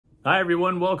Hi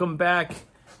everyone, welcome back.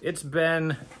 It's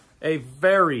been a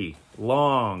very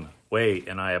long wait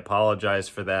and I apologize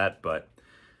for that, but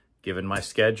given my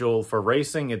schedule for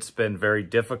racing, it's been very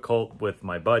difficult with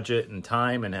my budget and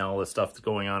time and all the stuff that's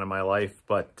going on in my life,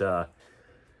 but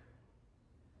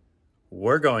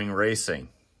we're going racing.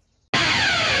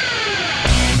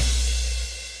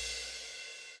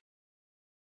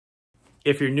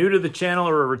 If you're new to the channel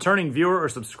or a returning viewer or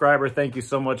subscriber, thank you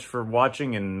so much for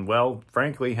watching and, well,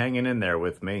 frankly, hanging in there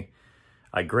with me.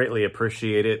 I greatly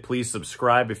appreciate it. Please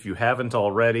subscribe if you haven't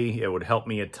already. It would help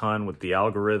me a ton with the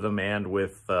algorithm and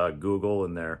with Google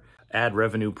and their ad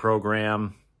revenue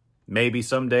program. Maybe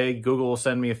someday Google will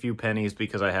send me a few pennies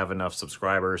because I have enough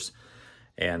subscribers.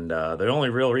 And the only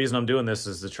real reason I'm doing this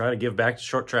is to try to give back to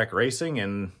short track racing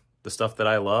and the stuff that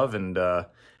I love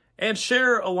and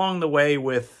share along the way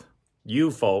with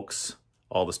you folks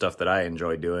all the stuff that I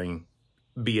enjoy doing,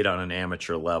 be it on an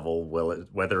amateur level,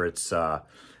 whether it's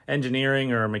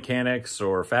engineering or mechanics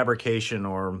or fabrication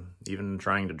or even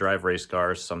trying to drive race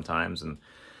cars sometimes. And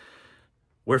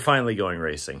we're finally going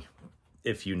racing.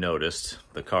 If you noticed,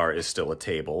 the car is still a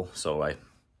table, so I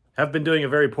have been doing a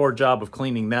very poor job of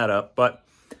cleaning that up, but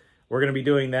we're going to be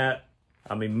doing that.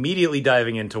 I'm immediately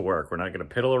diving into work. We're not going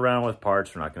to piddle around with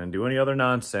parts. We're not going to do any other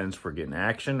nonsense. We're getting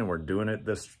action and we're doing it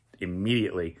this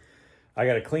immediately. I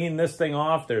got to clean this thing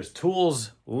off. There's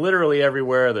tools literally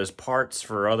everywhere. There's parts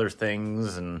for other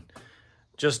things and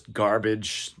just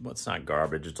garbage. Well, it's not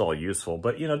garbage. It's all useful,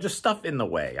 but you know, just stuff in the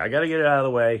way. I got to get it out of the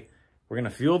way. We're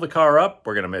going to fuel the car up.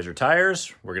 We're going to measure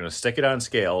tires. We're going to stick it on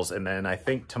scales. And then I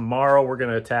think tomorrow we're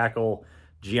going to tackle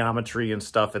geometry and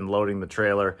stuff and loading the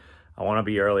trailer. I want to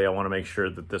be early. I want to make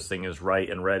sure that this thing is right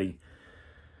and ready.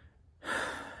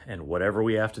 And whatever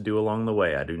we have to do along the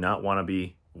way, I do not want to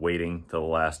be waiting till the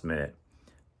last minute.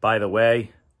 By the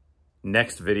way,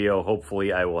 next video,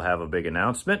 hopefully I will have a big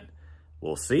announcement.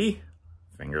 We'll see.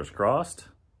 Fingers crossed.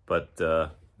 But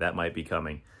that might be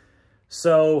coming.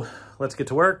 So let's get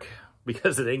to work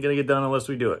because it ain't going to get done unless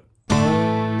we do it.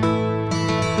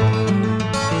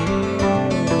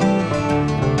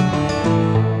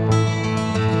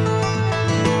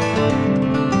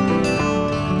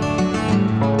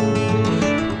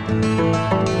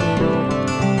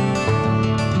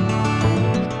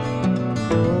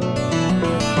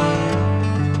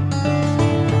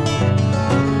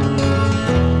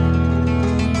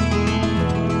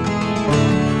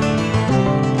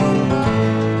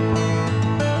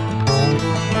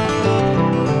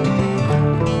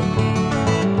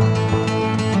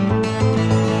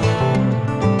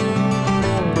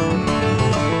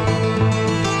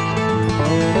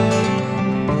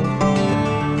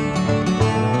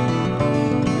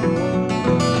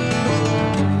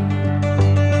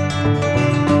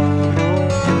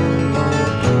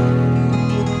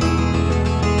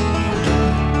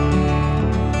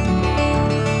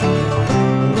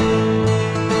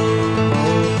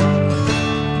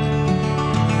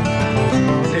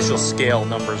 Scale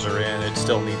numbers are in. It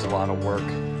still needs a lot of work.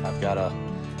 I've got to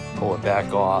pull it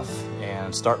back off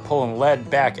and start pulling lead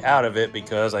back out of it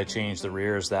because I changed the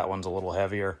rears. That one's a little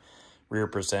heavier. Rear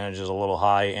percentage is a little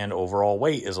high and overall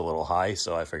weight is a little high.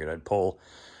 So I figured I'd pull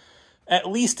at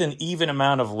least an even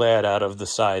amount of lead out of the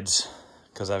sides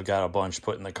because I've got a bunch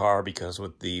put in the car because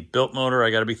with the built motor, I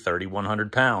got to be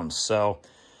 3,100 pounds. So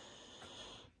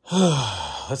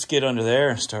let's get under there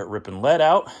and start ripping lead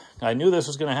out. I knew this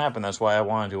was going to happen. That's why I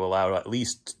wanted to allow at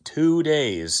least 2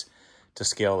 days to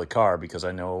scale the car because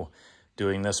I know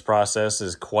doing this process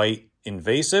is quite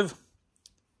invasive.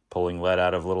 Pulling lead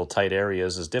out of little tight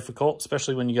areas is difficult,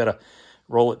 especially when you got to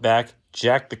roll it back,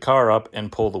 jack the car up,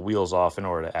 and pull the wheels off in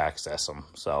order to access them.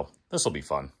 So this will be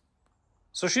fun.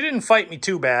 So she didn't fight me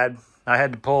too bad. I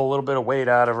had to pull a little bit of weight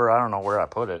out of her. I don't know where I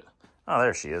put it. Oh,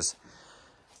 there she is.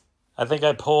 I think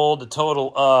I pulled a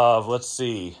total of, let's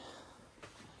see,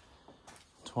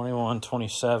 21,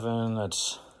 27,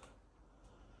 that's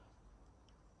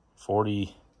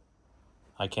 40,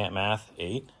 I can't math,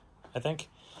 8, I think,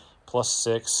 plus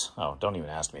 6. Oh, don't even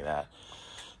ask me that.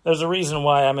 There's a reason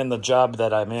why I'm in the job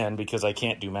that I'm in, because I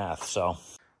can't do math, so.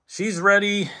 She's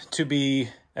ready to be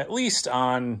at least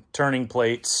on turning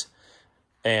plates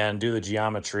and do the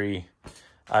geometry.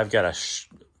 I've got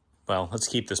well, let's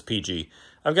keep this PG.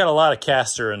 I've got a lot of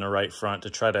caster in the right front to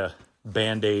try to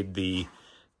band-aid the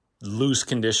loose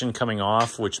condition coming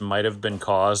off, which might have been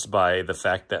caused by the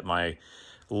fact that my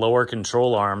lower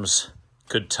control arms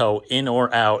could tow in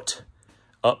or out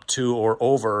up to or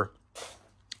over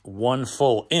 1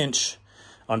 full inch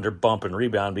under bump and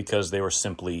rebound because they were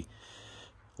simply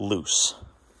loose.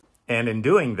 And in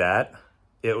doing that,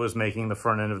 it was making the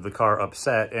front end of the car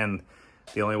upset. And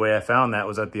The only way I found that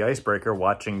was at the icebreaker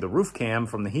watching the roof cam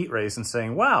from the heat race and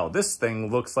saying, wow, this thing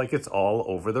looks like it's all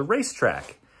over the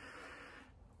racetrack.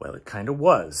 Well, it kind of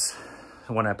was.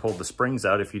 When I pulled the springs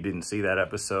out, if you didn't see that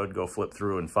episode, go flip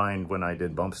through and find when I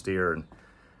did bump steer and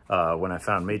when I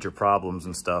found major problems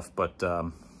and stuff. But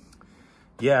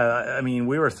yeah, I mean,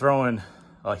 we were throwing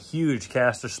a huge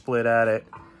caster split at it.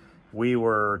 We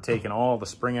were taking all the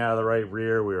spring out of the right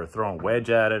rear. We were throwing wedge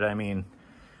at it. I mean,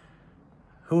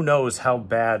 who knows how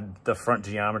bad the front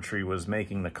geometry was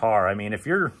making the car. I mean, I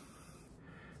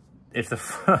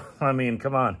mean,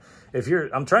 come on.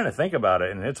 I'm trying to think about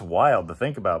it, and it's wild to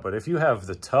think about, but if you have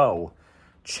the toe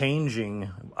changing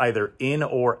either in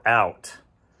or out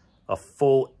a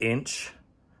full inch,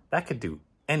 that could do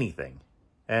anything.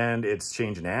 And it's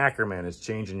changing Ackerman, it's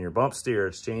changing your bump steer,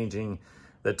 it's changing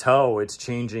the toe, it's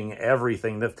changing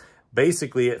everything.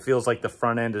 Basically, it feels like the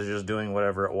front end is just doing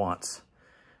whatever it wants.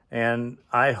 And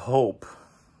I hope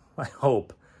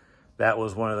that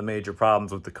was one of the major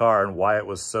problems with the car and why it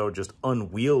was so just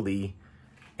unwieldy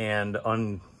and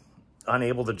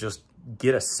unable to just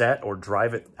get a set or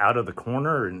drive it out of the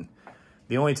corner. And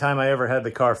the only time I ever had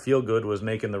the car feel good was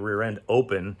making the rear end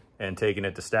open and taking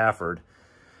it to Stafford,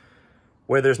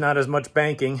 where there's not as much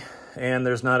banking and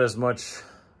there's not as much,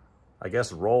 I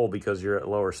guess, roll because you're at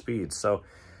lower speeds. So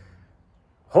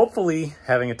hopefully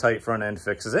having a tight front end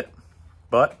fixes it,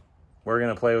 but we're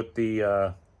going to play with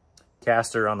the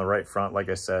caster on the right front, like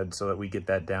I said, so that we get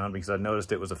that down, because I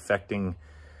noticed it was affecting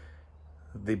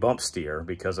the bump steer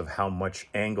because of how much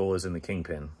angle is in the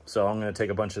kingpin. So I'm going to take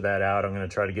a bunch of that out. I'm going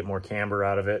to try to get more camber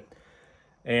out of it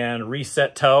and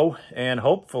reset toe, and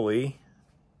hopefully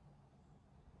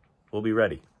we'll be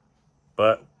ready.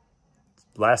 But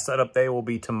last setup day will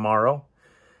be tomorrow,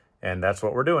 and that's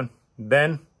what we're doing.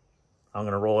 Then I'm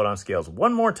going to roll it on scales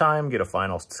one more time, get a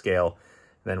final scale,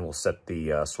 then we'll set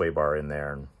the sway bar in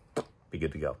there and be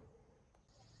good to go.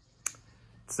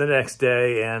 It's the next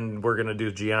day, and we're going to do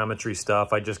geometry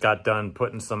stuff. I just got done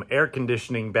putting some air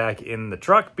conditioning back in the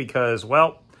truck because,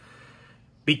 well,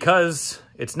 because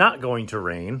it's not going to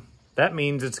rain. That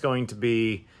means it's going to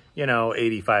be, you know,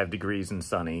 85 degrees and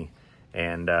sunny.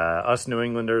 And us New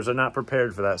Englanders are not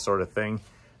prepared for that sort of thing.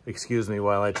 Excuse me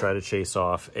while I try to chase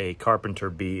off a carpenter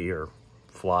bee or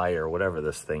fly or whatever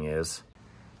this thing is.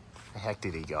 Where the heck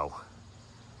did he go?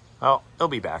 Oh, he'll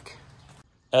be back.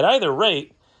 At either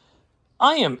rate,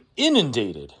 I am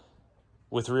inundated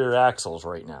with rear axles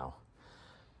right now.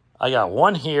 I got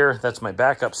one here, that's my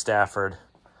backup Stafford.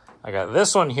 I got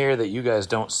this one here that you guys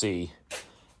don't see.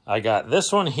 I got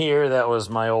this one here that was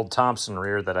my old Thompson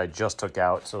rear that I just took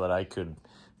out so that I could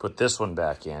put this one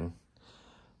back in.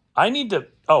 I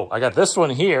got this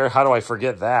one here. How do I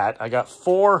forget that? I got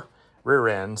 4 rear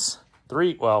ends.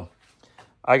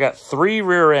 I got 3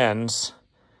 rear ends.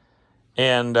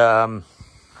 And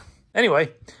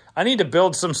anyway, I need to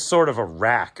build some sort of a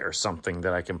rack or something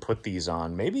that I can put these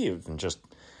on. Maybe even just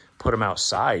put them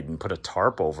outside and put a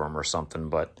tarp over them or something.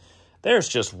 But there's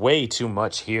just way too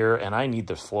much here, and I need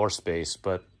the floor space.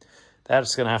 But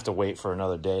that's going to have to wait for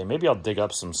another day. Maybe I'll dig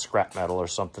up some scrap metal or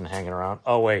something hanging around.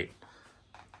 Oh, wait.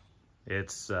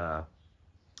 It's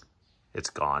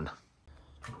gone.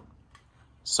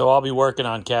 So I'll be working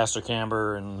on caster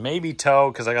camber and maybe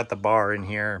toe because I got the bar in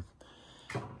here.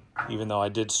 Even though I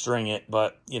did string it,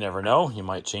 but you never know. You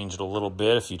might change it a little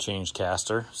bit if you change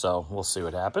caster, so we'll see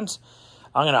what happens.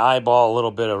 I'm going to eyeball a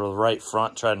little bit of the right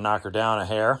front, try to knock her down a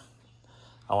hair.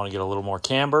 I want to get a little more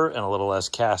camber and a little less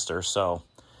caster, so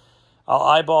I'll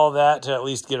eyeball that to at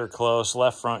least get her close.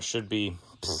 Left front should be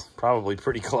probably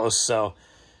pretty close, so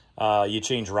you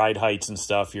change ride heights and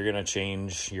stuff, you're going to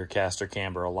change your caster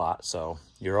camber a lot, so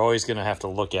you're always going to have to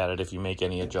look at it if you make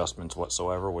any adjustments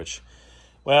whatsoever, which...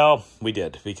 well, we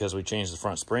did, because we changed the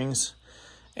front springs.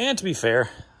 And to be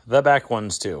fair, the back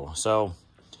ones too. So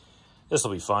this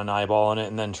will be fun, eyeballing it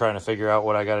and then trying to figure out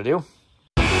what I got to do.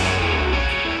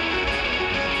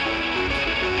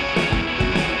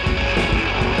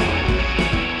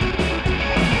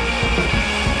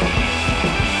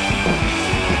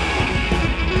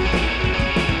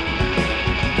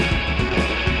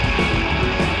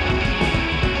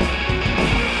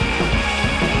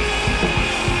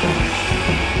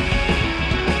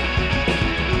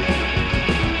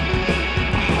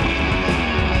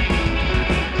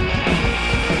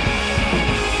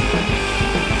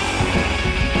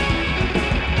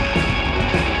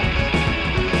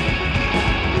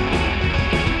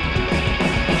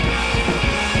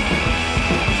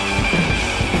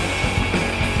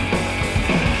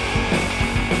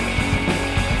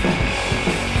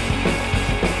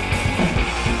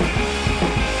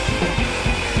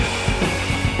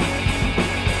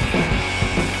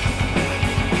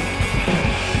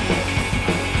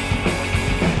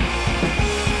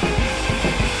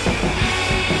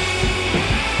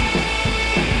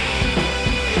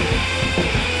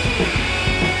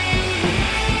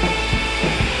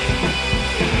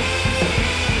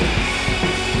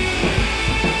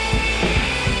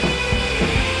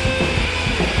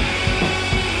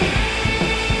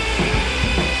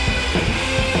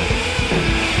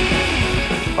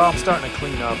 While I'm starting to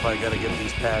clean up, I gotta get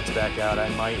these pads back out. I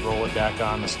might roll it back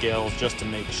on the scales just to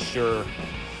make sure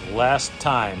last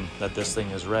time that this thing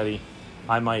is ready.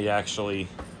 I might actually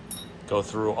go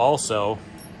through also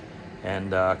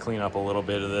and clean up a little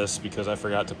bit of this because I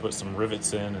forgot to put some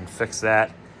rivets in and fix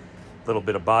that. A little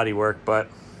bit of body work. But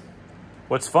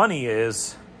what's funny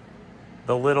is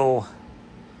the little,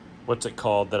 what's it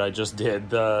called that I just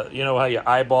did? You know how you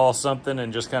eyeball something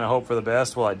and just kind of hope for the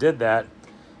best? Well, I did that.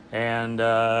 And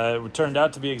it turned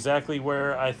out to be exactly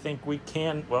where I think we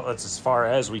can, well, that's as far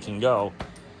as we can go.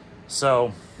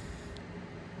 So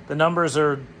the numbers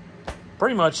are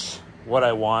pretty much what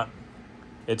I want.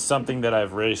 It's something that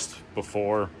I've raced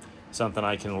before, something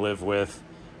I can live with.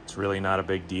 It's really not a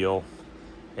big deal.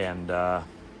 And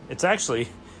it's actually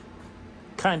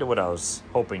kind of what I was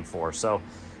hoping for. So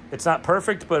it's not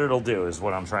perfect, but it'll do is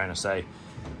what I'm trying to say.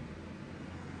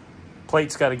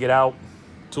 Plate's got to get out.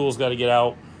 Tools got to get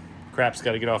out. Crap's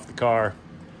got to get off the car.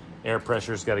 Air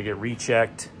pressure's got to get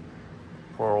rechecked.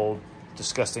 Poor old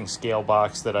disgusting scale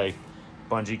box that I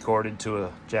bungee corded to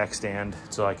a jack stand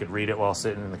so I could read it while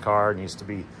sitting in the car. It needs to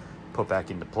be put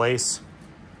back into place.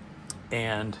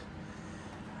 And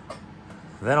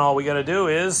then all we got to do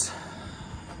is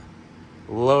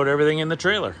load everything in the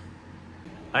trailer.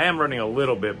 I am running a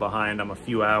little bit behind. I'm a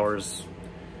few hours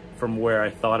from where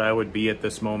I thought I would be at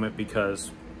this moment because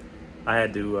I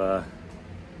had to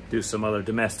do some other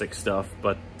domestic stuff,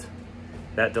 but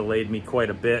that delayed me quite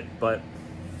a bit. But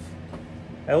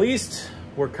at least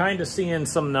we're kind of seeing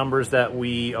some numbers that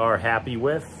we are happy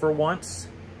with for once.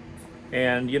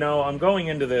 And you know, I'm going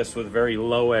into this with very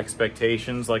low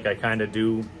expectations like I kind of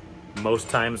do most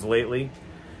times lately.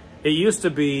 It used to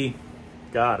be,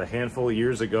 God, a handful of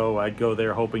years ago, I'd go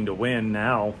there hoping to win.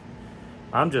 Now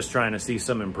I'm just trying to see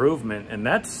some improvement, and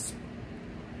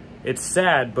it's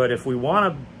sad, but if we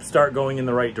want to start going in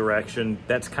the right direction,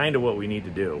 that's kind of what we need to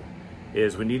do,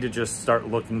 is we need to just start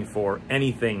looking for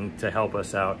anything to help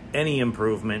us out, any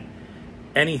improvement,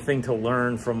 anything to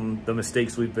learn from the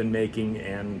mistakes we've been making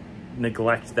and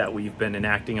neglect that we've been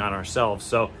enacting on ourselves.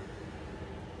 So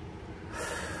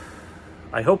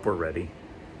I hope we're ready.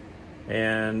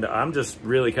 And I'm just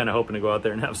really kind of hoping to go out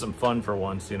there and have some fun for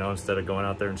once, you know, instead of going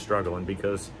out there and struggling,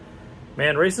 because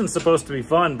man, racing's supposed to be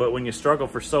fun, but when you struggle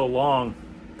for so long,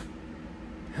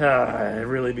 it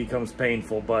really becomes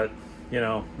painful. But, you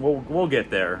know, we'll get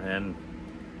there, and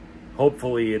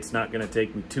hopefully it's not going to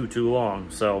take me too long.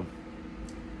 So,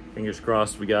 fingers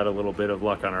crossed we got a little bit of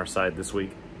luck on our side this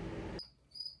week.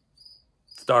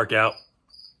 It's dark out.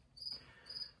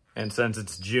 And since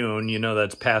it's June, you know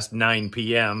that's past 9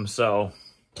 p.m., so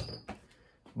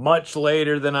much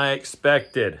later than I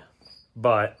expected.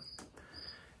 But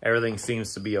everything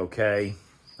seems to be okay.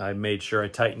 I made sure I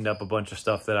tightened up a bunch of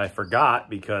stuff that I forgot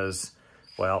because,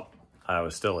 well, I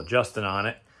was still adjusting on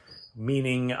it.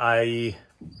 Meaning I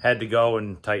had to go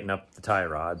and tighten up the tie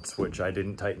rods, which I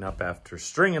didn't tighten up after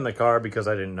stringing the car because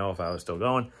I didn't know if I was still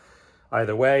going.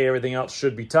 Either way, everything else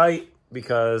should be tight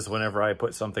because whenever I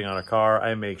put something on a car,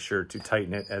 I make sure to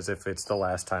tighten it as if it's the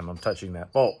last time I'm touching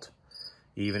that bolt.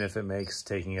 Even if it makes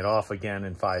taking it off again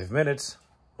in 5 minutes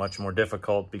much more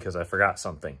difficult because I forgot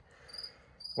something.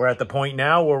 We're at the point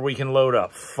now where we can load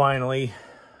up. Finally,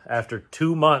 after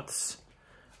 2 months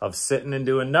of sitting and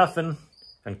doing nothing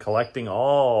and collecting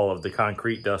all of the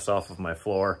concrete dust off of my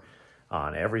floor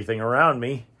on everything around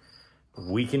me,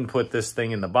 we can put this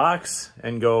thing in the box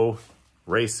and go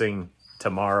racing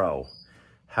tomorrow.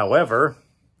 However,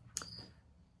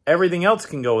 everything else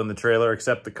can go in the trailer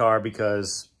except the car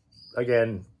because,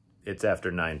 again, it's after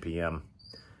 9 p.m.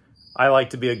 I like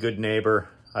to be a good neighbor.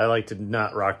 I like to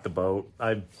not rock the boat.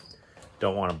 I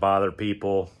don't want to bother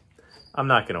people. I'm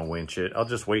not going to winch it. I'll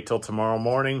just wait till tomorrow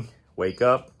morning, wake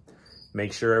up,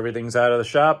 make sure everything's out of the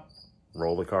shop,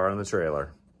 roll the car in the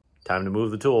trailer. Time to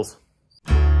move the tools.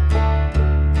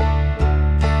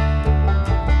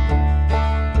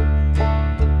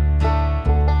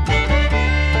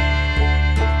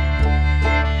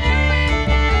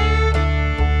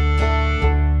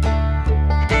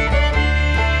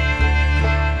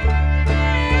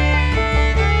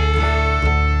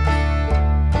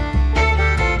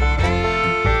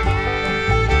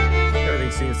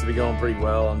 Going pretty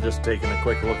well. I'm just taking a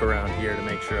quick look around here to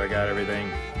make sure I got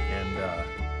everything. And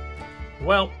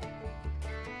well,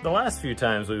 the last few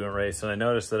times we went racing, I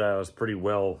noticed that I was pretty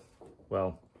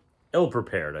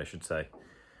ill-prepared, I should say,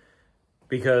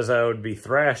 because I would be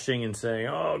thrashing and saying,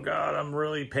 oh God, I'm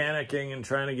really panicking and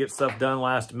trying to get stuff done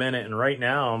last minute. And right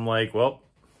now I'm like, well,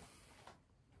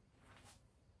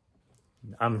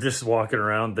 I'm just walking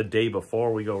around the day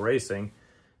before we go racing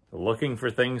looking for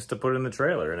things to put in the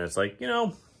trailer. And it's like, you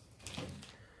know,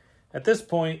 At this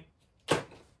point,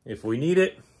 if we need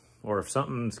it, or if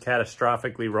something's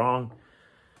catastrophically wrong,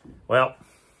 well,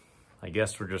 I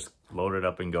guess we're just load it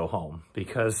up and go home,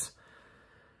 because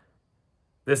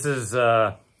this is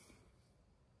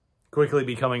quickly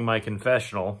becoming my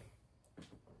confessional.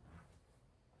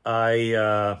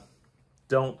 I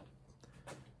don't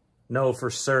know for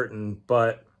certain,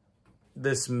 but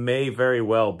this may very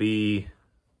well be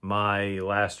my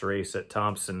last race at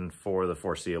Thompson for the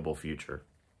foreseeable future.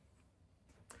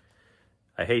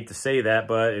 I hate to say that,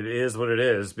 but it is what it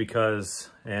is, because,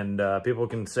 and people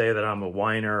can say that I'm a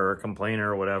whiner or a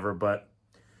complainer or whatever, but,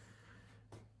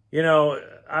 you know,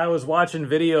 I was watching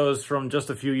videos from just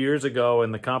a few years ago,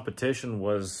 and the competition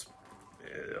was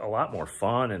a lot more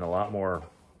fun and a lot more,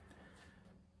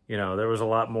 you know, there was a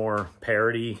lot more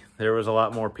parity. There was a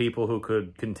lot more people who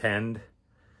could contend.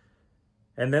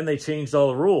 And then they changed all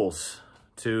the rules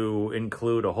to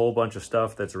include a whole bunch of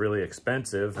stuff that's really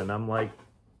expensive, and I'm like,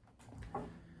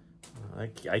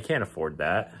 I can't afford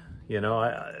that. You know,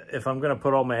 if I'm going to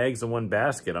put all my eggs in one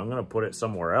basket, I'm going to put it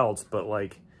somewhere else. But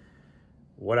like,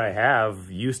 what I have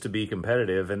used to be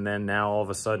competitive, and then now all of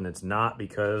a sudden it's not,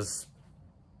 because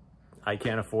I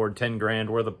can't afford 10 grand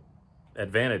worth of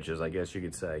advantages, I guess you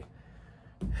could say.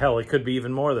 Hell, it could be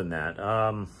even more than that.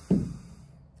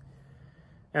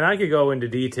 And I could go into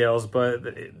details, but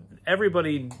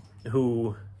everybody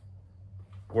who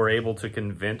were able to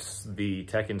convince the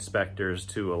tech inspectors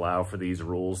to allow for these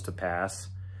rules to pass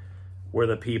were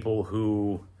the people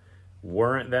who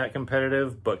weren't that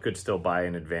competitive but could still buy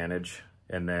an advantage.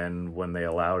 And then when they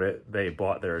allowed it, they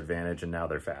bought their advantage, and now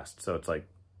they're fast. So it's like,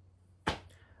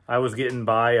 I was getting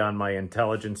by on my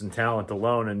intelligence and talent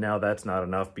alone, and now that's not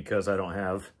enough because I don't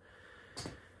have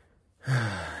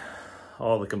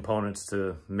all the components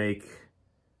to make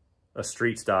a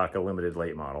street stock, a limited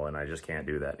late model, and I just can't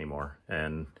do that anymore.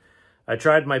 And I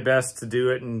tried my best to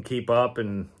do it and keep up,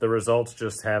 and the results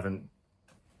just haven't,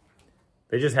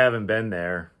 they just haven't been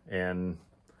there. And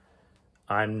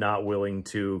I'm not willing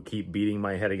to keep beating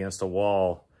my head against a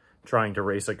wall trying to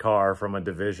race a car from a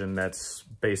division that's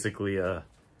basically an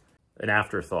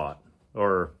afterthought.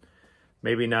 Or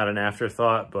maybe not an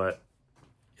afterthought, but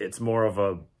it's more of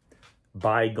a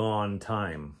bygone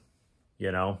time,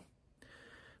 you know?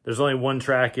 There's only one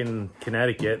track in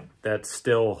Connecticut that's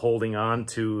still holding on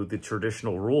to the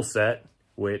traditional rule set,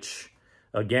 which,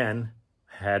 again,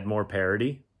 had more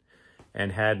parity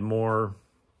and had more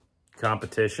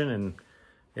competition, and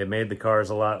it made the cars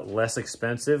a lot less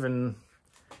expensive, and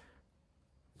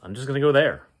I'm just going to go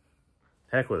there.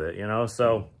 Heck with it, you know?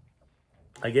 So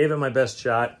I gave it my best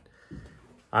shot.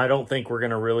 I don't think we're going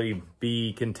to really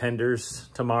be contenders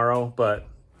tomorrow, but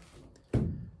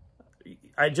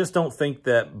I just don't think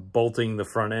that bolting the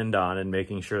front end on and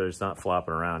making sure it's not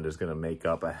flopping around is going to make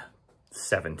up a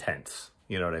 7/10.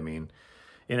 You know what I mean?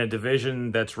 In a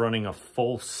division that's running a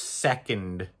full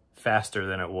second faster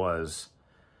than it was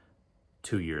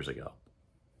 2 years ago.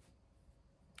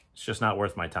 It's just not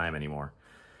worth my time anymore,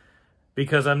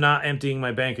 because I'm not emptying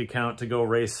my bank account to go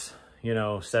race, you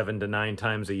know, 7 to 9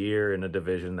 times a year in a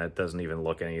division that doesn't even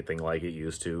look anything like it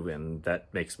used to. And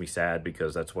that makes me sad,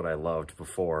 because that's what I loved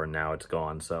before, and now it's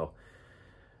gone. So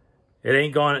it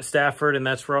ain't gone at Stafford, and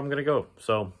that's where I'm going to go.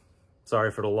 So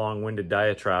sorry for the long-winded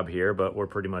diatribe here, but we're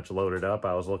pretty much loaded up.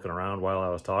 I was looking around while I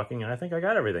was talking, and I think I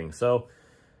got everything. So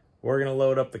we're going to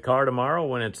load up the car tomorrow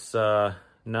when it's not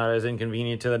as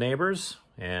inconvenient to the neighbors,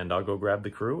 and I'll go grab the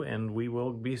crew, and we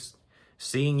will be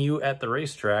seeing you at the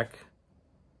racetrack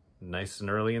nice and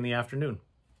early in the afternoon.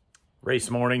 Race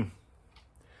morning,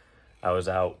 I was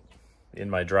out in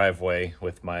my driveway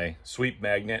with my sweep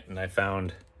magnet, and I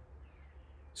found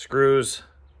screws,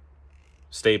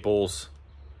 staples,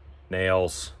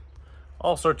 nails,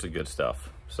 all sorts of good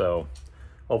stuff. So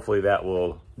hopefully that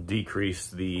will decrease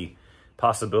the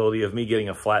possibility of me getting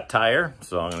a flat tire.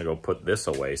 So I'm gonna go put this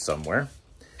away somewhere.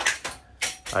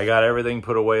 I got everything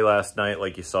put away last night,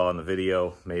 like you saw in the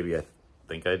video. Maybe I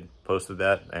think I posted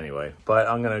that anyway, but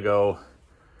I'm gonna go,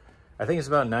 I think it's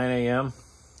about 9 a.m.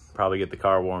 Probably get the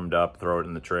car warmed up, throw it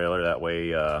in the trailer. That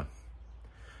way, I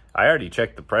already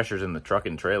checked the pressures in the truck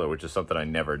and trailer, which is something I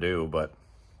never do, but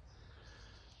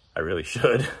I really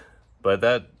should. But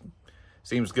that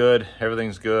seems good.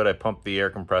 Everything's good. I pumped the air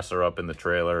compressor up in the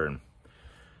trailer, and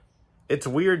it's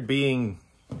weird being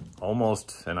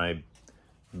almost, and I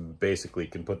basically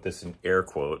can put this in air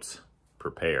quotes,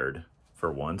 prepared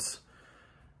for once.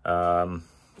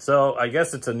 So I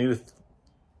guess it's a new,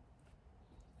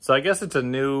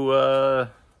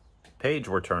 page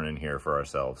we're turning here for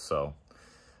ourselves. So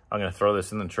I'm going to throw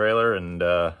this in the trailer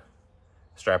and,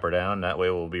 strap her down. That way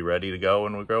we'll be ready to go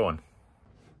when we're going.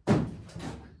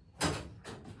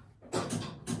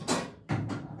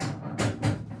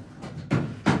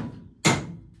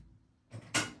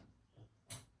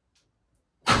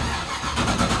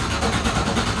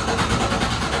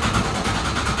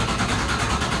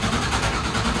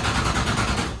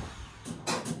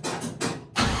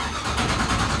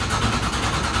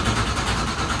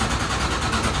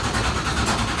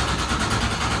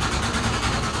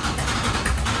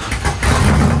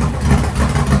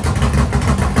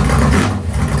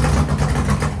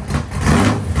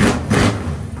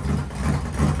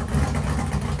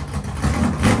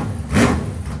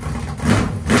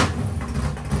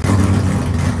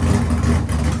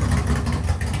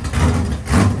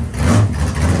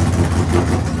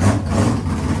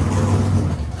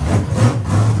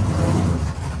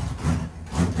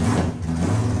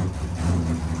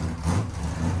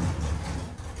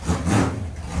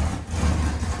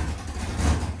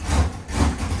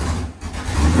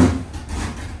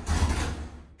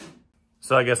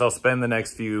 So I guess I'll spend the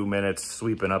next few minutes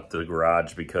sweeping up the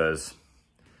garage because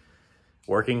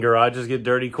working garages get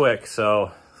dirty quick.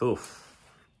 So, oof.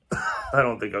 I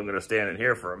don't think I'm going to stand in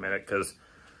here for a minute because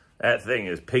that thing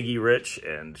is piggy rich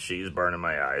and she's burning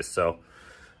my eyes. So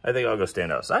I think I'll go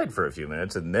stand outside for a few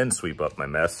minutes and then sweep up my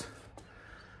mess.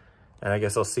 And I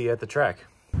guess I'll see you at the track.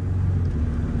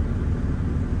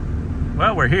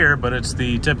 Well, we're here, but it's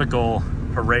the typical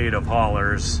parade of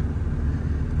haulers.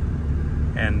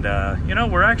 And, you know,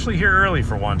 we're actually here early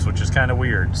for once, which is kind of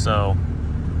weird. So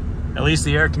at least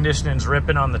the air conditioning's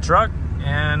ripping on the truck,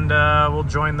 and we'll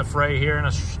join the fray here and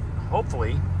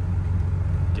hopefully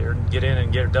get in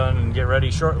and get done and get ready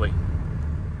shortly.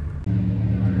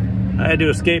 I had to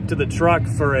escape to the truck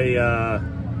for a,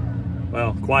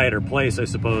 well, quieter place, I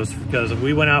suppose, because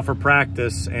we went out for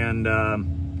practice, and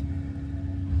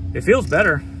it feels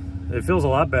better. It feels a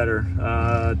lot better.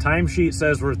 Timesheet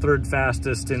says we're third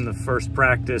fastest in the first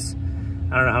practice.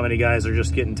 I don't know how many guys are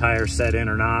just getting tires set in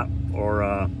or not,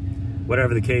 or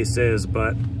whatever the case is,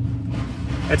 but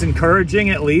it's encouraging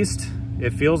at least.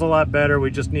 It feels a lot better.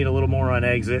 We just need a little more on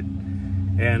exit.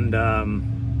 And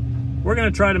we're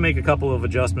gonna try to make a couple of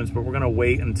adjustments, but we're gonna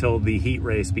wait until the heat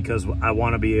race because I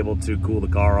wanna be able to cool the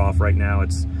car off right now.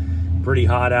 It's pretty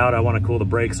hot out. I wanna cool the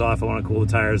brakes off. I wanna cool the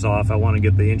tires off. I wanna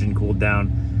get the engine cooled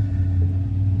down.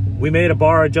 We made a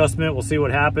bar adjustment. We'll see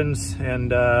what happens,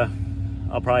 and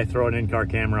I'll probably throw an in-car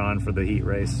camera on for the heat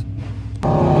race.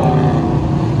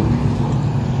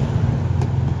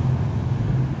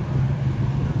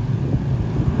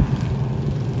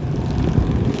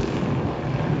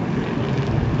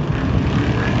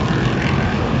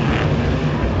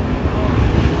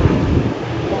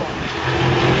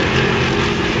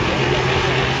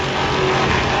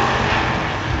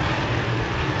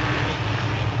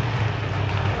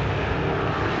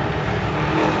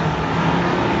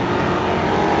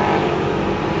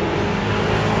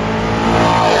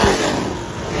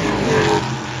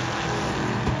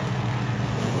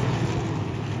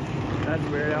 That's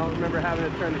weird. I don't remember having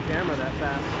to turn the camera that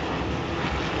fast.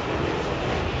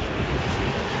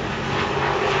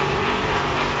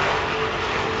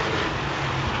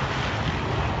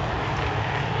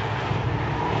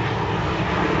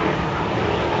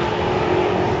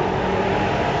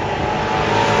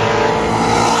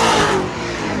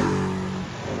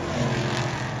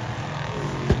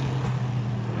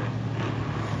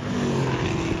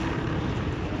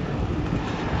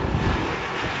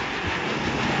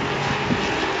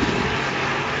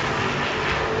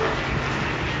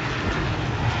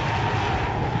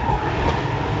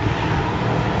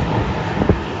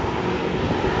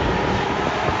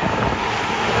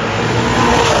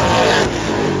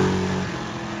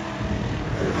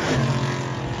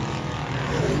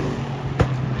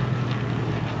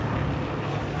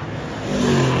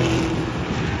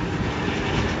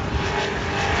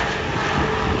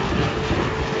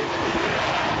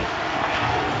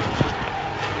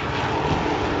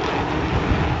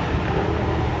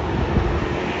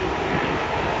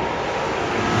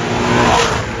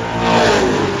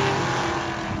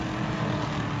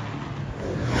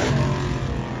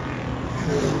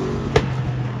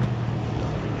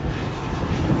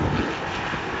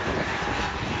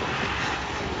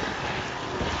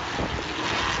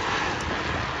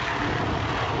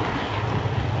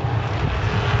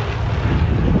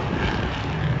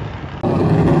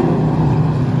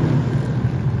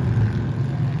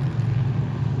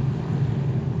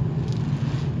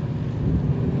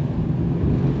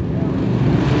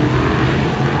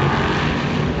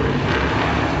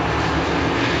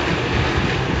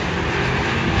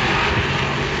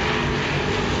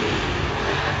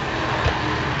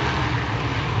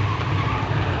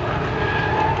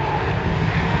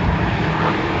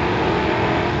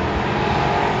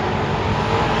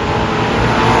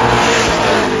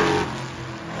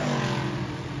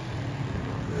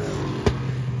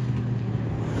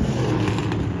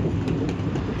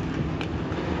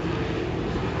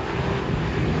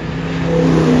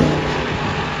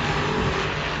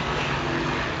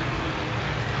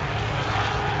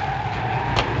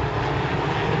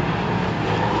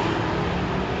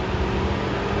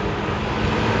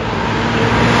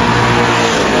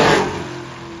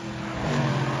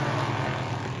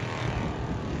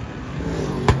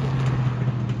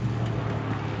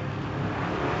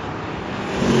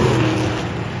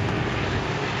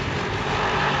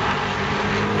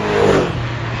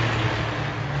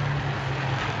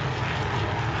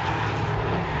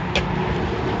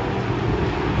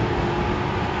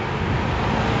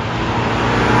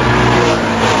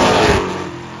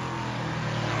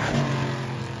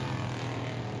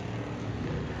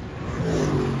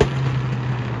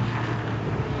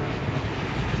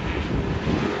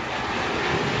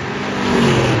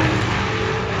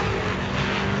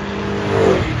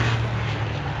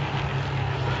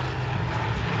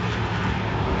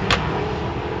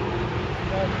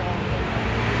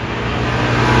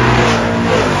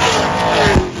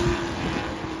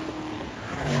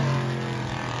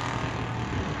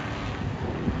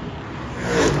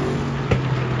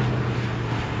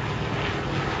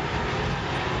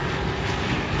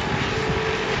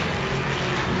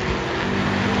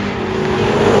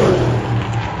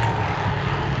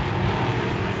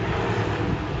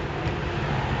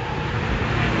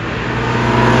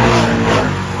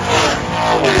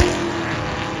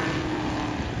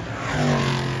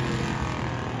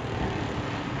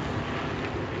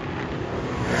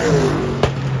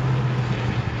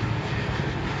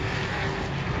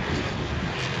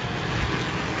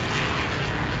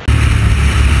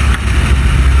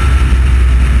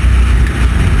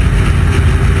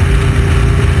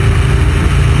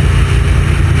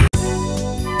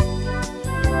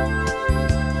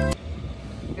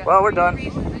 Well, we're done.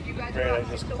 Great, I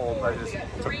just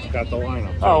got the line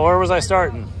up. Oh, where was I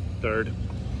starting? Third.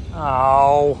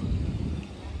 Oh.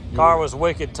 Car was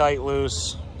wicked tight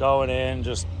loose. Going in,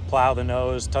 just plow the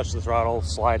nose, touch the throttle,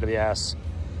 slide to the ass.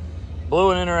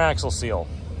 Blew an inner axle seal.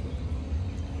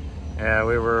 Yeah,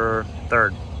 we were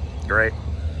third. Great.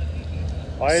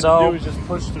 All I had to do was just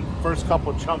push the first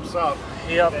couple chumps up.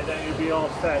 Yep. And then you'd be all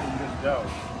set and just go.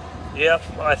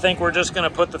 Yep. I think we're just going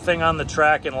to put the thing on the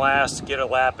track and last, get a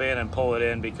lap in and pull it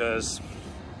in because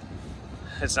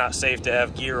it's not safe to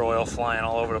have gear oil flying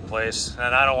all over the place.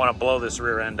 And I don't want to blow this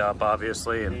rear end up,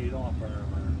 obviously. And, Yeah, you don't want burner.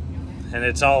 and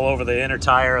it's all over the inner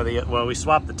tire of the, well, we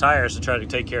swapped the tires to try to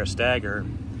take care of stagger.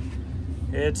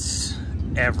 It's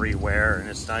everywhere, and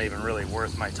it's not even really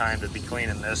worth my time to be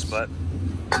cleaning this, but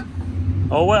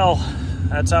oh well,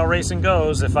 that's how racing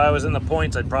goes. If I was in the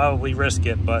points, I'd probably risk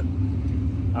it, but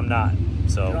I'm not,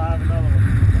 so. You don't have another one.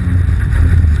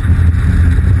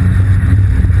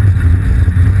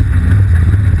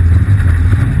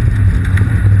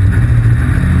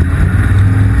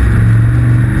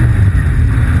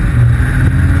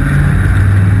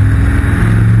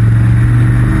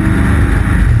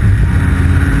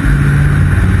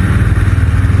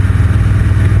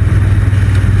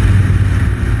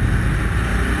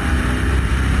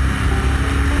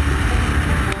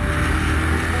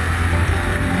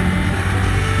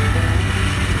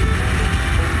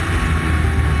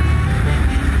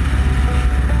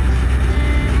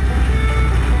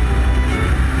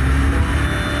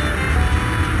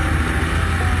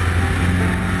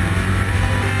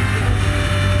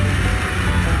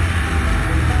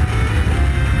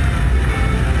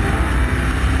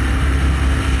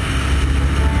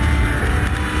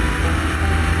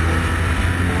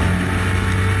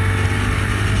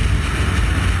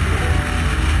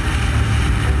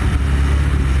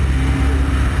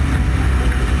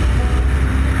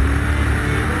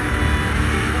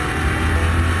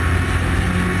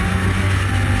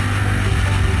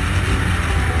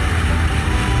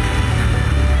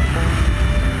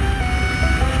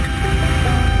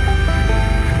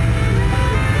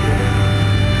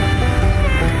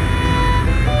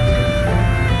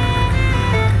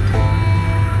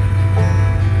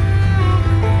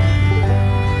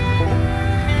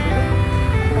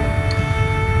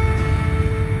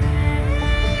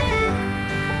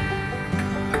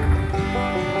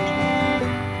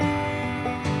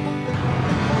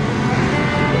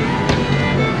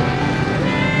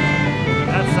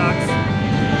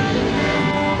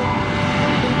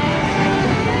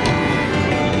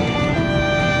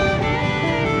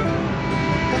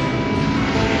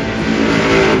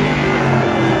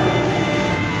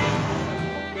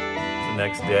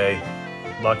 Next day,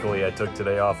 luckily I took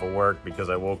today off of work because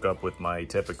I woke up with my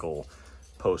typical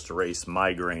post-race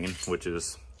migraine, which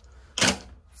is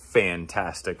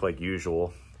fantastic like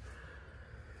usual.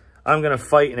 I'm gonna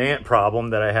fight an ant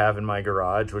problem that I have in my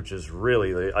garage, which is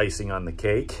really the icing on the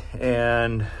cake,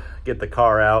 and get the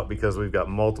car out because we've got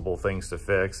multiple things to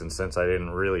fix. And since I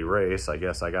didn't really race, I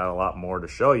guess I got a lot more to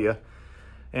show you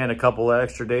and a couple of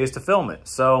extra days to film it.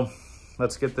 So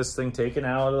let's get this thing taken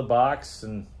out of the box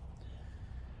and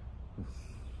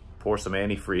pour some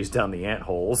antifreeze down the ant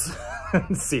holes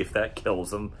and see if that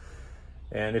kills them.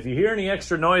 And if you hear any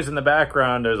extra noise in the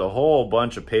background, there's a whole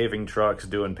bunch of paving trucks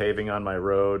doing paving on my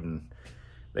road, and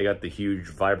they got the huge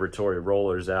vibratory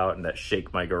rollers out and that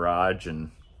shake my garage. And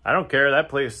I don't care, that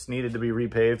place needed to be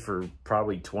repaved for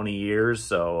probably 20 years,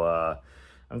 so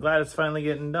I'm glad it's finally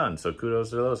getting done. So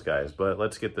kudos to those guys. But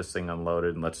let's get this thing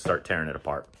unloaded and let's start tearing it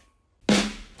apart.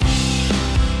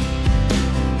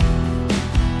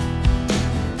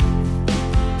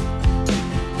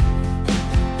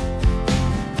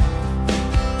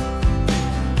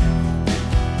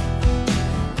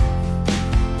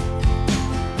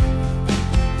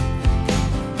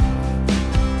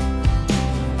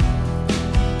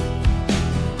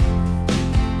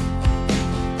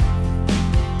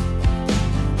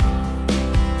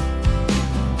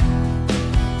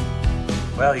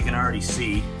 Well, you can already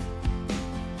see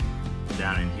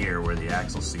down in here where the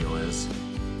axle seal is.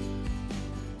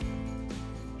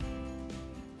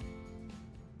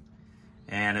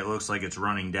 And it looks like it's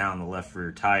running down the left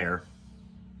rear tire.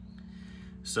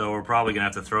 So we're probably gonna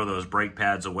have to throw those brake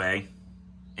pads away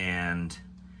and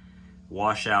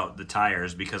wash out the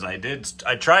tires, because I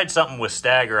tried something with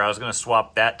stagger. I was gonna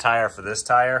swap that tire for this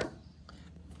tire.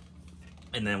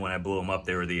 And then when I blew them up,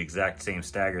 they were the exact same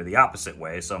stagger the opposite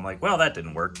way. So I'm like, well, that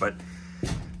didn't work. But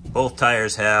both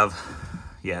tires have,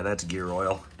 yeah, that's gear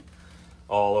oil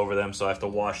all over them. So I have to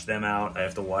wash them out. I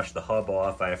have to wash the hub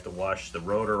off. I have to wash the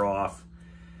rotor off.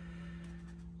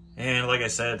 And like I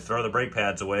said, throw the brake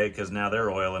pads away because now they're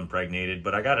oil impregnated.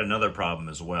 But I got another problem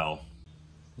as well.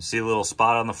 You see a little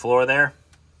spot on the floor there?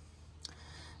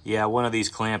 Yeah, one of these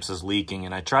clamps is leaking,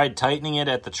 and I tried tightening it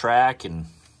at the track and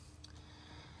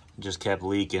it just kept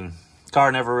leaking. The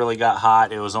car never really got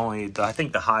hot. It was only, I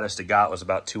think the hottest it got was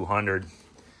about 200.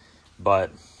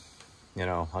 But, you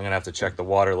know, I'm going to have to check the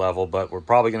water level, but we're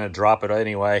probably going to drop it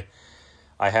anyway.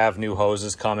 I have new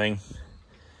hoses coming.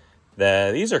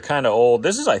 These are kind of old.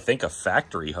 This is, I think, a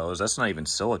factory hose. That's not even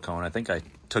silicone. I think I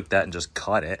took that and just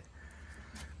cut it.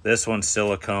 This one's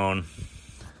silicone.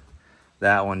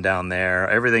 That one down there.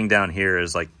 Everything down here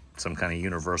is like some kind of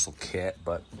universal kit,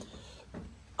 but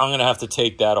I'm going to have to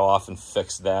take that off and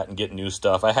fix that and get new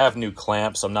stuff. I have new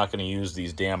clamps. I'm not going to use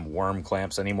these damn worm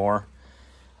clamps anymore.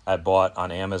 I bought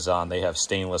on Amazon. They have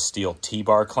stainless steel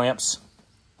T-bar clamps.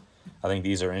 I think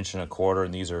these are 1.25 inches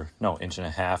and these are, no,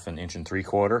 1.5 inches and 1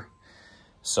 3/4.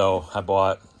 So I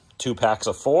bought 2 packs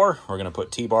of 4. We're going to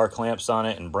put T-bar clamps on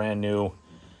it and brand new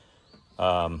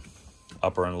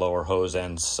upper and lower hose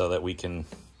ends so that we can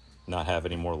not have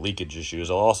any more leakage issues.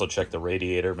 I'll also check the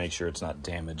radiator, make sure it's not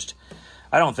damaged.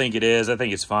 I don't think it is. I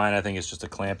think it's fine. I think it's just a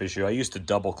clamp issue. I used to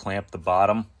double clamp the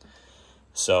bottom,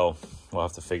 so we'll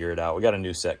have to figure it out. We got a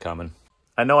new set coming.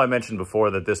 I know I mentioned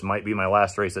before that this might be my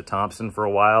last race at Thompson for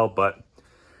a while, but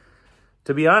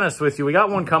to be honest with you, we got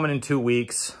one coming in 2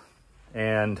 weeks,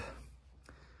 and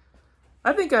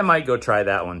I think I might go try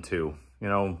that one too. You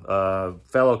know, a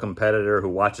fellow competitor who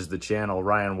watches the channel,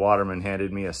 Ryan Waterman,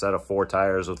 handed me a set of 4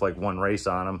 tires with like 1 race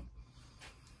on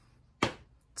them.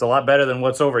 It's a lot better than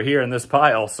what's over here in this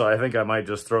pile, so I think I might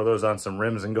just throw those on some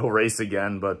rims and go race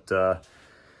again. But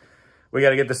we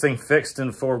got to get this thing fixed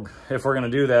if we're going to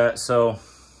do that. So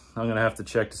I'm going to have to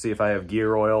check to see if I have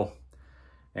gear oil.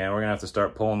 And we're going to have to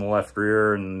start pulling the left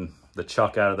rear and the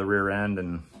chuck out of the rear end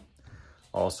and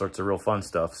all sorts of real fun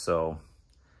stuff. So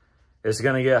it's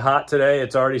going to get hot today.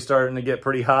 It's already starting to get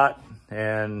pretty hot,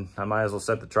 and I might as well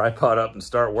set the tripod up and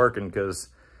start working because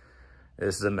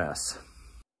this is a mess.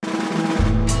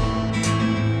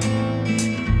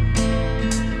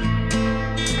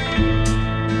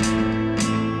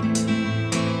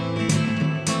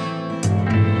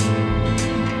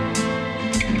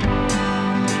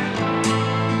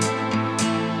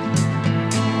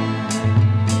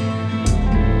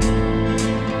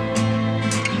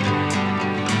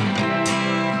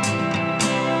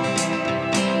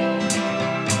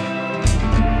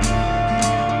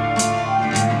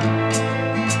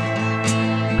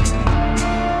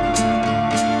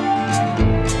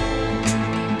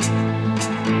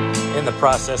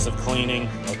 Process of cleaning,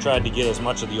 I tried to get as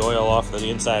much of the oil off of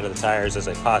the inside of the tires as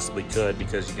I possibly could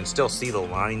because you can still see the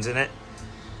lines in it.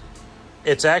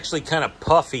 It's actually kind of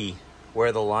puffy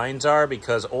where the lines are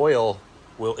because oil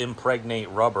will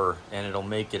impregnate rubber and it'll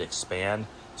make it expand.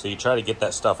 So you try to get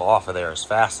that stuff off of there as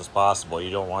fast as possible. You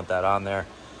don't want that on there.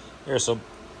 Here's some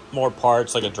more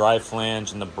parts like a drive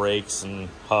flange and the brakes and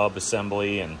hub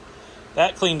assembly, and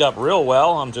that cleaned up real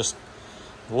well. I'm just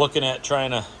looking at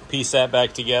trying to piece that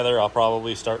back together. I'll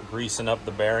probably start greasing up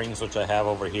the bearings, which I have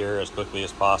over here, as quickly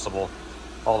as possible.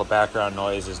 All the background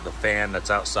noise is the fan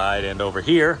that's outside and over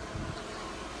here.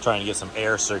 Trying to get some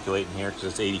air circulating here because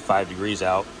it's 85 degrees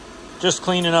out. Just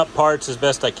cleaning up parts as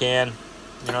best I can.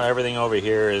 You know, everything over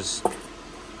here is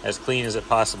as clean as it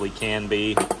possibly can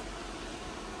be.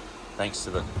 Thanks to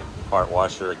the part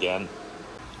washer again.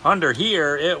 Under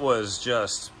here, it was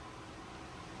just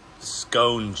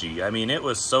spongy. I mean, it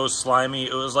was so slimy.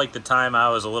 It was like the time I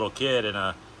was a little kid in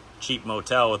a cheap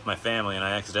motel with my family and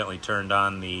I accidentally turned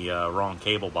on the wrong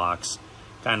cable box.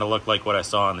 Kind of looked like what I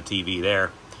saw on the TV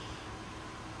there.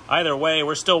 Either way,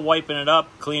 we're still wiping it up,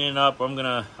 cleaning it up.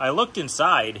 I looked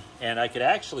inside and I could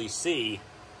actually see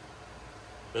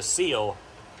the seal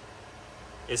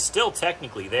is still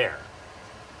technically there.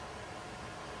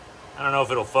 I don't know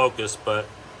if it'll focus, but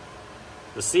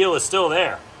the seal is still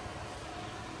there.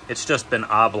 It's just been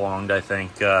oblonged, I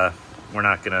think. We're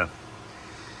not going to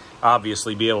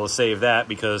obviously be able to save that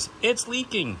because it's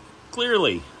leaking,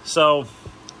 clearly. So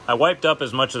I wiped up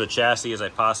as much of the chassis as I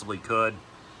possibly could.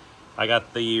 I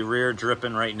got the rear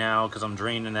dripping right now because I'm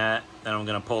draining that. Then I'm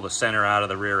going to pull the center out of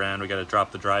the rear end. We got to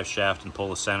drop the drive shaft and pull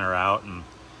the center out. And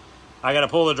I got to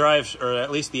pull the drive, or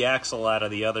at least the axle, out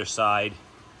of the other side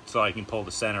so I can pull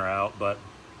the center out. But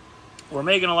we're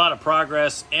making a lot of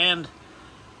progress and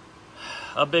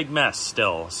a big mess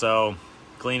still, so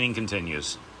cleaning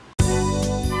continues.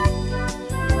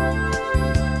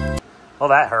 Well,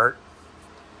 that hurt.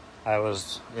 I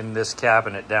was in this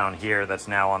cabinet down here that's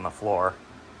now on the floor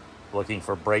looking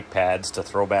for brake pads to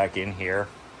throw back in here.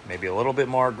 Maybe a little bit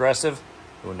more aggressive.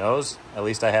 Who knows? At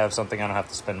least I have something I don't have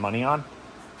to spend money on.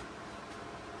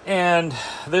 And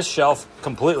this shelf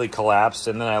completely collapsed,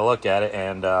 and then I look at it,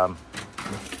 and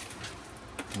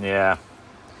yeah,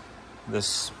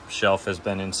 this shelf has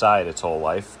been inside its whole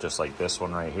life, just like this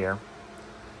one right here.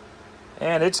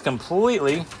 And it's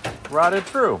completely rotted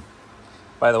through.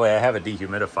 By the way, I have a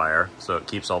dehumidifier, so it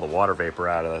keeps all the water vapor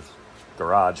out of the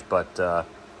garage, but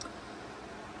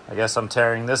I guess I'm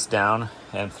tearing this down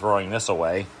and throwing this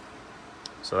away.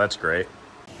 So that's great.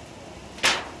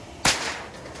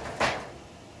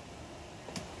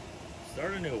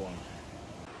 Start a new one.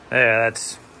 Yeah,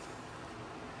 that's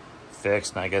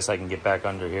fixed, and I guess I can get back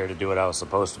under here to do what I was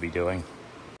supposed to be doing.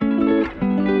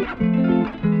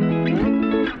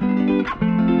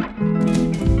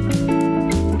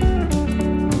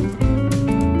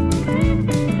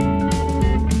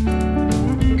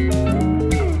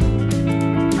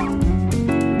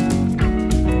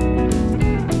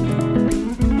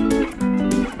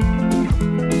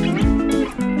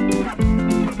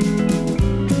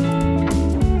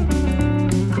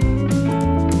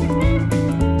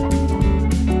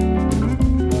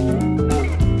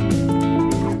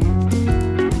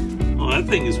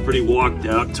 Thing is pretty walked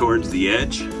out towards the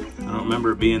edge. I don't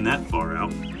remember it being that far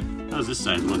out. How's this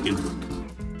side looking?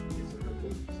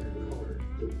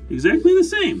 Exactly the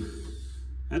same.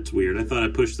 That's weird. I thought I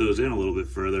pushed those in a little bit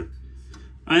further.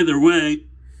 Either way,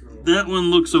 that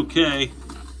one looks okay.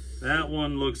 That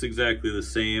one looks exactly the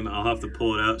same. I'll have to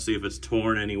pull it out, see if it's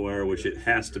torn anywhere, which it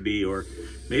has to be, or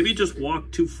maybe just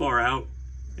walked too far out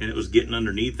and it was getting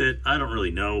underneath it. I don't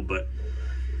really know, but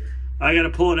I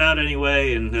gotta pull it out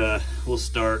anyway, and we'll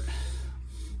start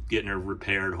getting her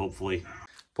repaired, hopefully.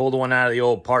 Pulled one out of the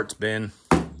old parts bin.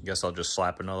 Guess I'll just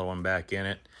slap another one back in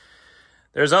it.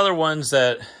 There's other ones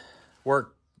that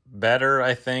work better,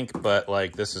 I think, but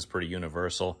like this is pretty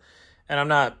universal. And I'm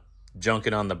not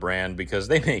junking on the brand because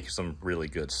they make some really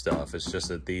good stuff. It's just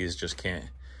that these just can't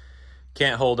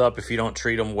hold up if you don't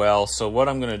treat them well. So what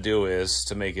I'm gonna do is,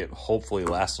 to make it hopefully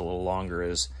last a little longer,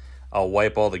 is I'll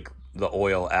wipe all the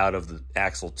oil out of the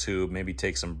axle tube, maybe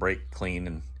take some brake clean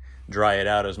and dry it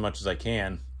out as much as I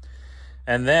can.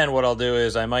 And then what I'll do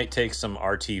is I might take some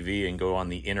RTV and go on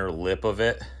the inner lip of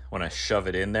it when I shove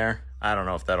it in there. I don't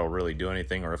know if that'll really do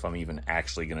anything or if I'm even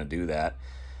actually going to do that.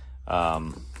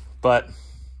 But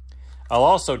I'll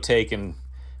also take and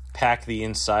pack the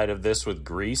inside of this with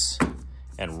grease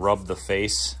and rub the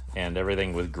face and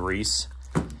everything with grease.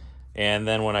 And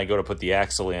then when I go to put the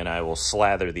axle in, I will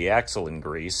slather the axle in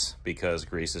grease, because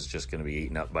grease is just going to be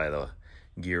eaten up by the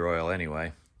gear oil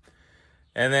anyway.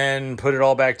 And then put it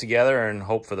all back together and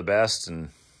hope for the best, and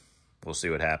we'll see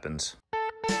what happens.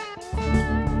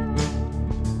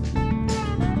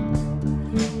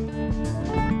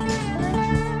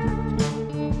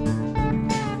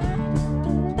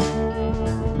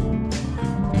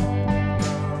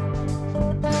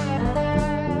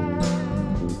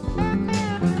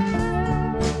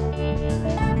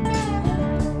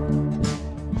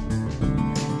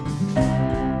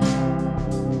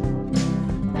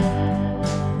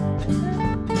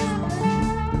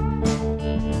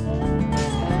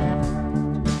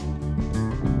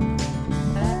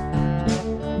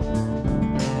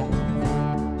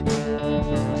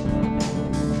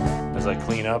 As I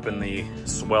clean up in the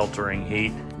sweltering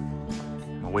heat,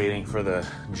 waiting for the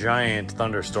giant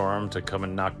thunderstorm to come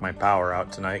and knock my power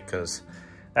out tonight, because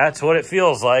that's what it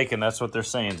feels like, and that's what they're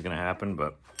saying is going to happen,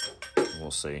 but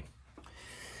we'll see.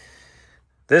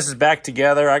 This is back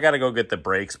together. I got to go get the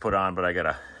brakes put on, but I got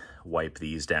to wipe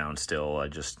these down still. I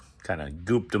just kind of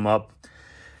gooped them up,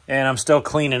 and I'm still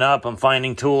cleaning up. I'm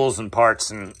finding tools and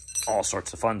parts and all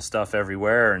sorts of fun stuff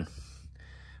everywhere, and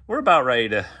we're about ready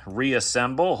to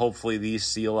reassemble. Hopefully these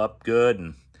seal up good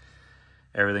and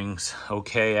everything's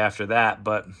okay after that.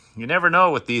 But you never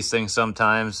know with these things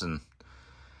sometimes. And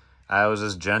I was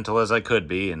as gentle as I could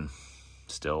be and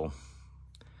still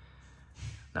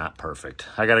not perfect.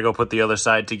 I got to go put the other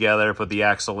side together, put the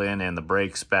axle in and the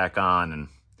brakes back on. And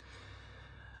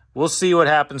we'll see what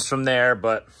happens from there.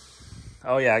 But,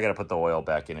 oh yeah, I got to put the oil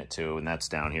back in it too. And that's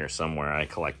down here somewhere. I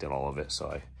collected all of it, so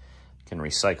I can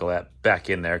recycle that back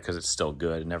in there because it's still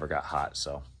good. It never got hot.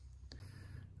 So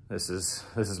this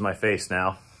is my face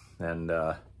now, and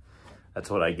that's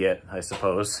what I get, I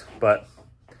suppose. But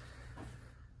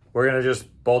we're gonna just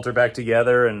bolt her back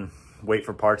together and wait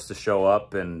for parts to show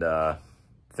up and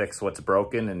fix what's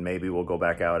broken, and maybe we'll go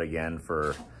back out again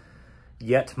for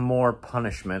yet more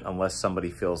punishment unless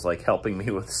somebody feels like helping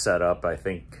me with setup. I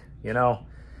think, you know,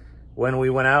 when we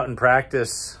went out in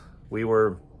practice, we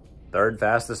were third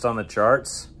fastest on the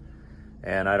charts,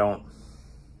 and I don't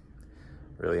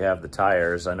really have the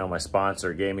tires. I know my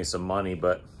sponsor gave me some money,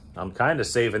 but I'm kind of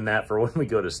saving that for when we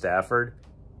go to Stafford,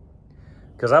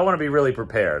 because I want to be really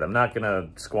prepared. I'm not going to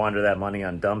squander that money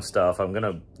on dumb stuff. I'm going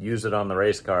to use it on the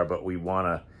race car, but we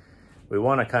want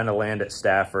to kind of land at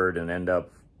Stafford and end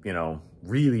up, you know,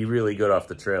 really, really good off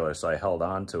the trailer. So I held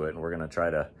on to it, and we're going to try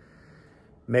to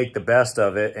make the best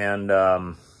of it. And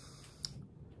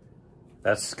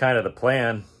that's kind of the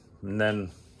plan. And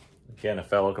then, again, a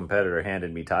fellow competitor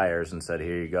handed me tires and said,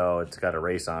 here you go. It's got a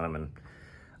race on them. And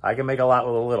I can make a lot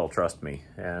with a little, trust me.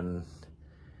 And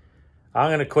I'm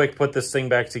going to quick put this thing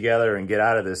back together and get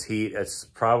out of this heat. It's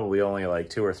probably only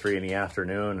like 2 or 3 in the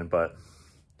afternoon, but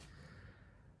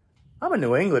I'm a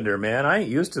New Englander, man. I ain't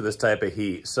used to this type of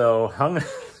heat. So I'm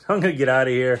going to get out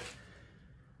of here.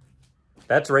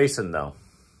 That's racing, though.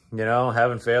 You know,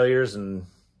 having failures, and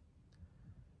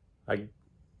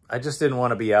I just didn't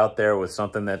want to be out there with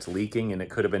something that's leaking and it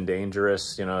could have been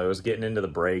dangerous. You know, it was getting into the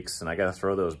brakes, and I got to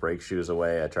throw those brake shoes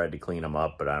away. I tried to clean them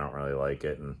up, but I don't really like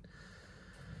it. And,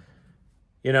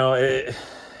 you know,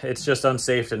 it's just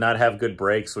unsafe to not have good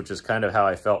brakes, which is kind of how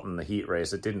I felt in the heat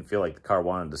race. It didn't feel like the car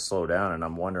wanted to slow down, and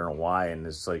I'm wondering why. And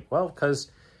it's like, well,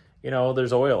 because, you know,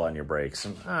 there's oil on your brakes.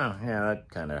 And, oh, yeah, that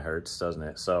kind of hurts, doesn't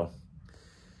it? So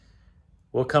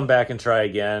we'll come back and try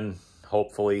again,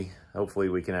 hopefully. Hopefully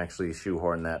we can actually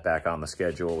shoehorn that back on the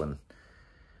schedule. And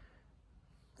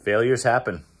failures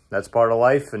happen. That's part of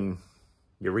life, and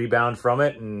you rebound from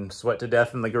it and sweat to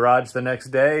death in the garage the next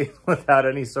day without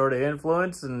any sort of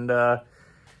influence, and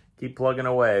keep plugging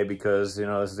away, because, you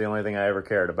know, this is the only thing I ever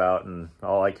cared about, and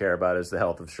all I care about is the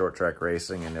health of short track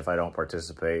racing. And if I don't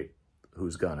participate,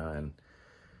 who's gonna? And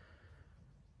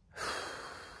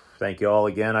thank you all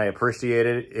again. I appreciate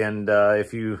it. And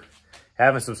if you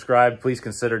haven't subscribed, please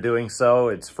consider doing so.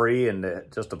 It's free, and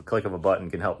just a click of a button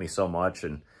can help me so much.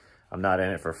 And I'm not in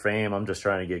it for fame. I'm just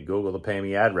trying to get Google to pay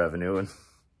me ad revenue, and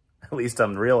at least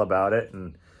I'm real about it.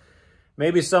 And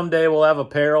maybe someday we'll have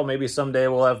apparel. Maybe someday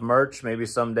we'll have merch. Maybe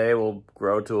someday we'll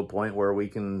grow to a point where we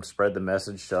can spread the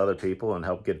message to other people and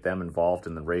help get them involved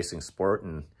in the racing sport.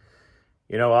 And,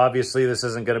 you know, obviously this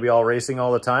isn't going to be all racing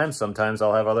all the time. Sometimes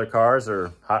I'll have other cars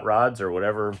or hot rods or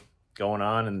whatever going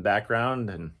on in the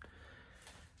background, and,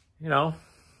 you know,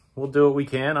 we'll do what we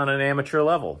can on an amateur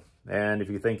level. And if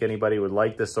you think anybody would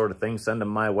like this sort of thing, send them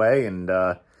my way, and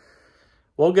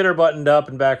we'll get her buttoned up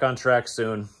and back on track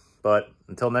soon. But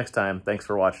until next time, thanks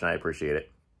for watching. I appreciate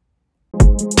it.